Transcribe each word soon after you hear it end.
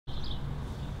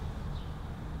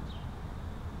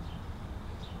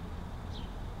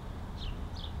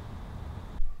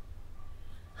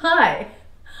Hi,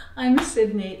 I'm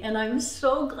Sydney, and I'm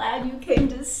so glad you came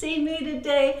to see me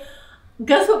today.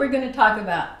 Guess what we're going to talk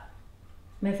about?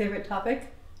 My favorite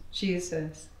topic?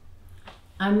 Jesus.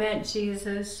 I met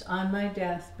Jesus on my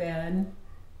deathbed.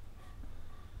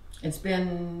 It's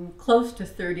been close to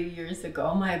 30 years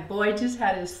ago. My boy just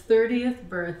had his 30th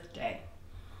birthday.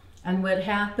 And what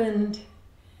happened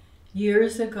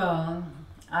years ago,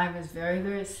 I was very,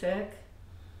 very sick,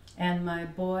 and my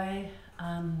boy,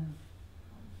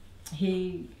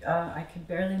 I could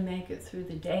barely make it through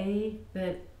the day,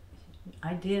 but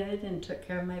I did and took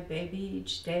care of my baby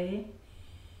each day.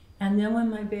 And then when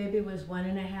my baby was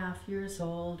 1.5 years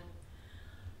old,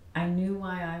 I knew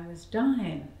why I was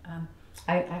dying.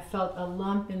 I felt a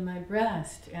lump in my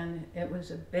breast, and it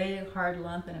was a big, hard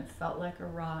lump, and it felt like a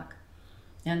rock.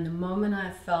 And the moment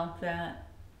I felt that,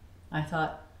 I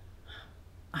thought,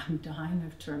 I'm dying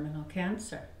of terminal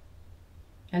cancer.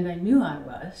 And I knew I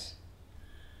was.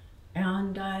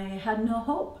 And I had no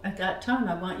hope at that time.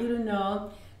 I want you to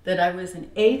know that I was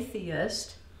an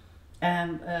atheist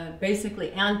and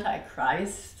basically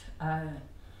antichrist,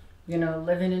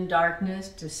 living in darkness,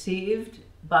 deceived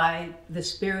by the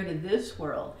spirit of this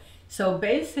world. So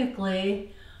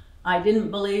basically, I didn't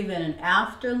believe in an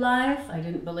afterlife. I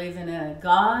didn't believe in a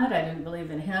God. I didn't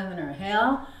believe in heaven or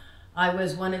hell. I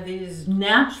was one of these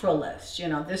naturalists.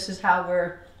 This is how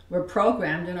we're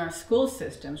programmed in our school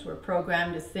systems. We're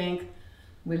programmed to think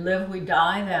we live, we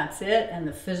die, that's it, and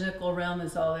the physical realm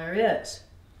is all there is.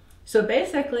 So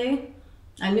basically,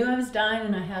 I knew I was dying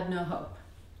and I had no hope.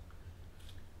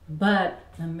 But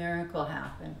a miracle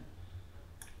happened.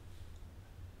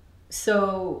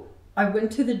 So I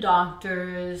went to the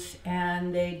doctors,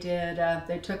 and they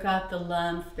took out the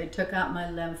lump, they took out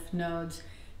my lymph nodes,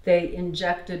 they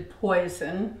injected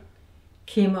poison,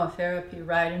 chemotherapy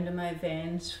right into my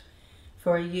veins.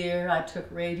 For a year, I took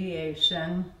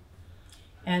radiation.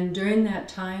 And during that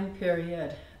time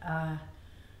period, I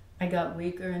got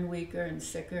weaker and weaker and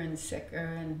sicker,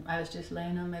 and I was just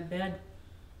laying on my bed,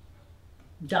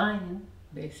 dying,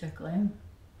 basically.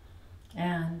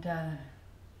 And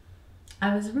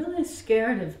I was really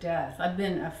scared of death. I've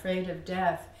been afraid of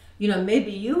death.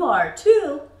 Maybe you are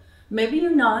too. Maybe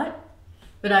you're not.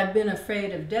 But I've been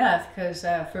afraid of death because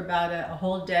for about a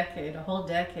whole decade,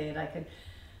 I could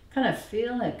kind of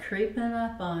feel it creeping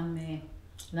up on me.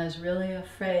 And I was really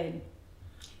afraid.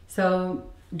 So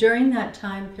during that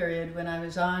time period when I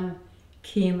was on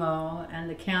chemo and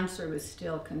the cancer was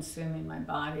still consuming my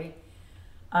body,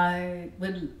 I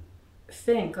would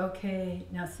think, okay,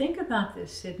 now think about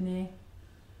this, Sydney.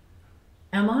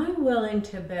 Am I willing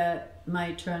to bet my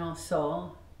eternal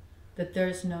soul that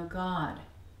there's no God?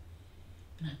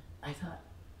 And I thought,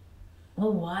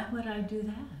 well, why would I do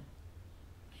that?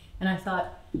 And I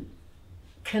thought,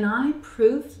 can I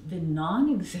prove the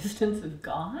non-existence of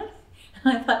God?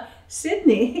 And I thought,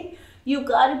 Sydney, you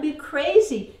got to be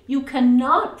crazy. You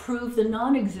cannot prove the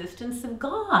non-existence of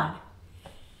God.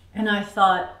 And I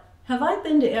thought, have I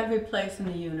been to every place in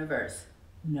the universe?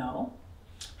 No.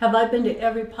 Have I been to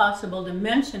every possible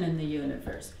dimension in the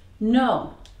universe?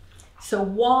 No. So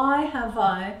why have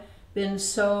I been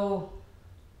so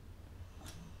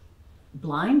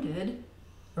blinded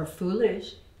or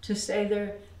foolish to say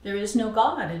there is no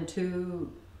God and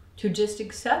to just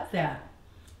accept that?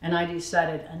 And I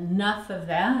decided enough of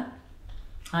that.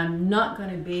 I'm not going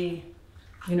to be,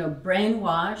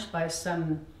 brainwashed by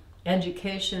some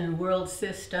education and world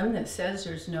system that says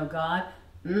there's no God.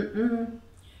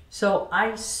 So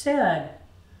I said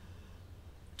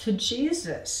to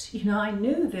Jesus, I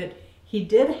knew that he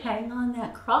did hang on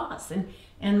that cross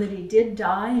and that he did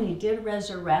die and he did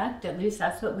resurrect. At least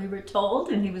that's what we were told.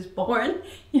 And he was born,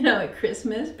 at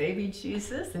Christmas, baby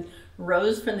Jesus, and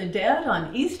rose from the dead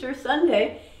on Easter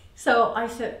Sunday. So I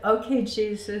said, okay,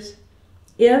 Jesus,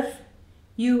 if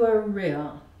you are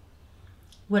real,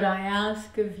 what I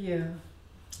ask of you,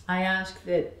 I ask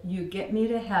that you get me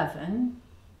to heaven,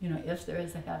 if there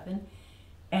is a heaven,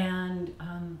 and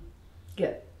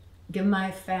give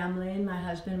my family and my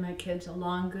husband and my kids a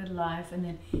long, good life, and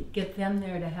then get them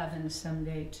there to heaven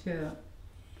someday too.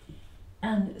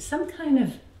 And some kind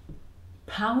of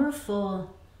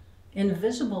powerful,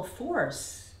 invisible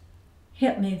force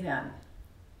hit me then.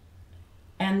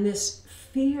 And this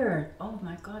fear, oh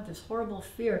my God, this horrible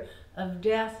fear of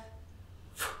death,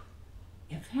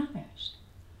 it vanished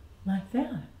like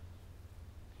that.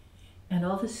 And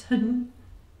all of a sudden,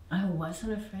 I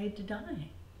wasn't afraid to die.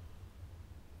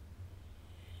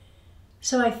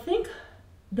 So I think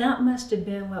that must have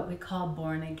been what we call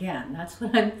born again. That's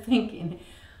what I'm thinking.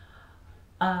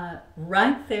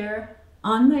 Right there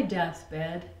on my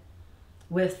deathbed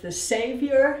with the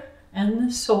Savior and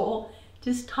the soul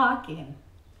just talking.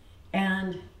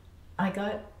 And I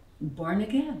got born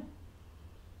again.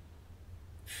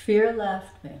 Fear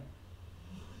left me.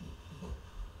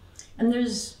 And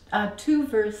there's two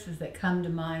verses that come to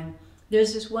mind.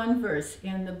 There's this one verse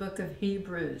in the book of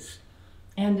Hebrews,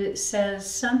 and it says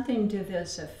something to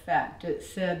this effect. It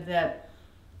said that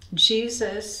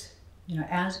Jesus,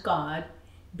 as God,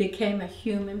 became a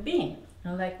human being,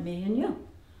 like me and you,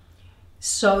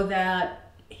 so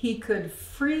that he could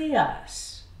free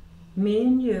us, me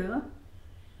and you,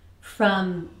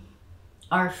 from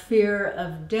our fear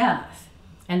of death,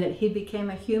 and that he became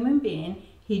a human being.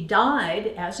 He died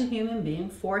as a human being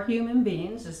for human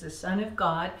beings as the Son of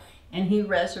God, and he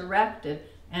resurrected,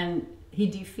 and he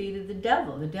defeated the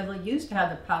devil. The devil used to have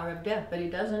the power of death, but he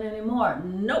doesn't anymore.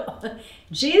 Nope.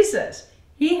 Jesus,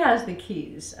 he has the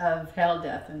keys of hell,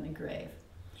 death, and the grave.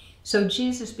 So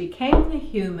Jesus became the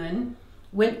human,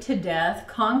 went to death,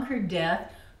 conquered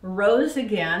death, rose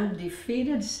again,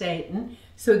 defeated Satan,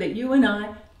 so that you and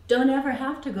I don't ever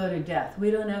have to go to death.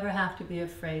 We don't ever have to be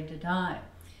afraid to die.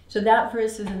 So that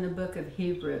verse is in the book of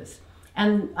Hebrews.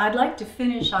 And I'd like to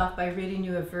finish off by reading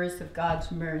you a verse of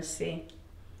God's mercy.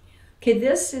 Okay,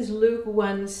 this is Luke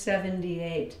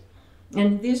 1:78.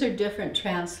 And these are different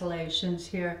translations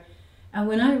here. And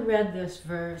when I read this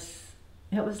verse,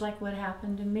 it was like what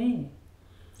happened to me.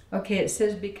 Okay, it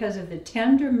says, because of the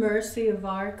tender mercy of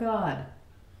our God,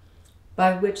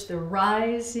 by which the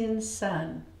rising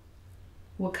sun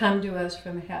will come to us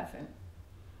from heaven.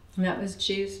 And that was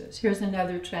Jesus. Here's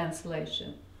another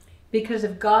translation. Because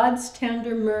of God's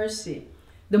tender mercy,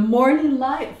 the morning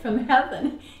light from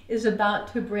heaven is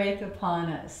about to break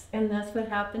upon us. And that's what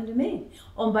happened to me.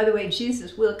 Oh, and by the way,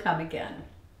 Jesus will come again.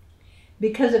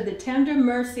 Because of the tender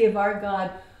mercy of our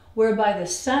God, whereby the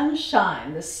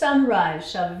sunshine, the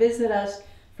sunrise shall visit us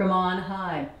from on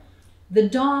high. The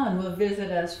dawn will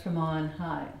visit us from on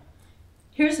high.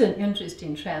 Here's an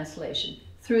interesting translation.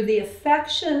 Through the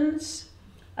affections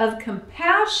of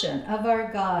compassion of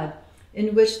our God,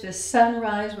 in which the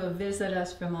sunrise will visit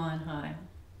us from on high.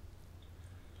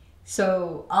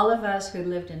 So all of us who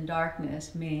lived in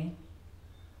darkness, me,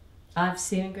 I've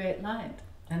seen a great light,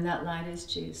 and that light is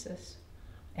Jesus.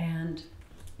 And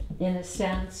in a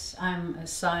sense, I'm a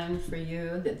sign for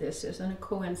you that this isn't a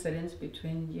coincidence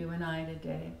between you and I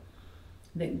today,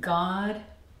 that God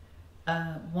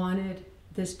wanted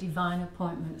this divine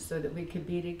appointment so that we could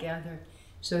be together,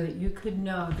 so that you could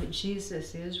know that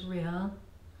Jesus is real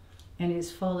and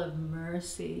is full of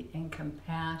mercy and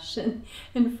compassion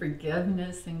and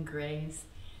forgiveness and grace.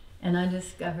 And I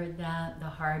discovered that the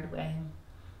hard way.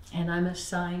 And I'm a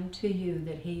sign to you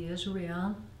that he is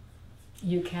real.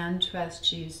 You can trust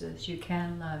Jesus. You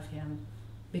can love him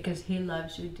because he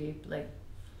loves you deeply.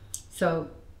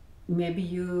 So maybe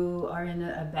you are in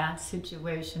a bad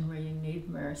situation where you need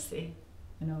mercy.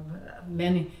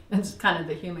 It's kind of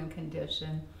the human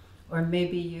condition. Or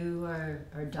maybe you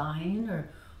are dying,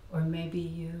 or maybe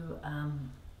you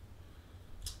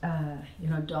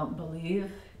don't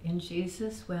believe in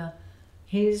Jesus. Well,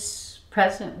 he's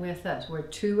present with us. Where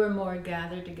two or more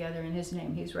gathered together in his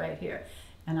name, he's right here.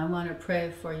 And I want to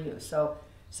pray for you. So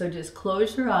just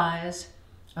close your eyes,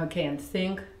 okay, and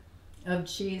think of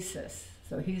Jesus.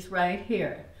 So he's right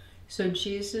here. So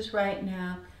Jesus, right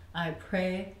now, I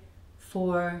pray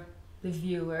for the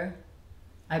viewer.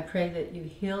 I pray that you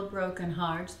heal broken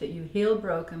hearts, that you heal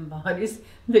broken bodies,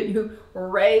 that you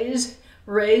raise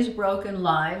broken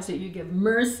lives, that you give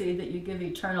mercy, that you give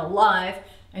eternal life,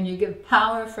 and you give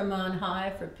power from on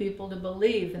high for people to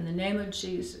believe in the name of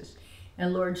Jesus.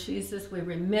 And Lord Jesus, we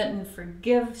remit and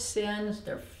forgive sins.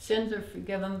 Their sins are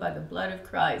forgiven by the blood of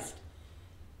Christ.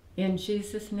 In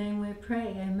Jesus' name we pray,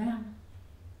 amen.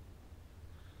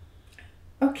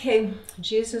 Okay,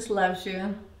 Jesus loves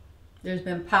you. There's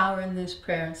been power in this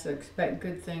prayer, so expect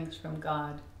good things from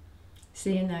God.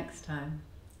 See you next time.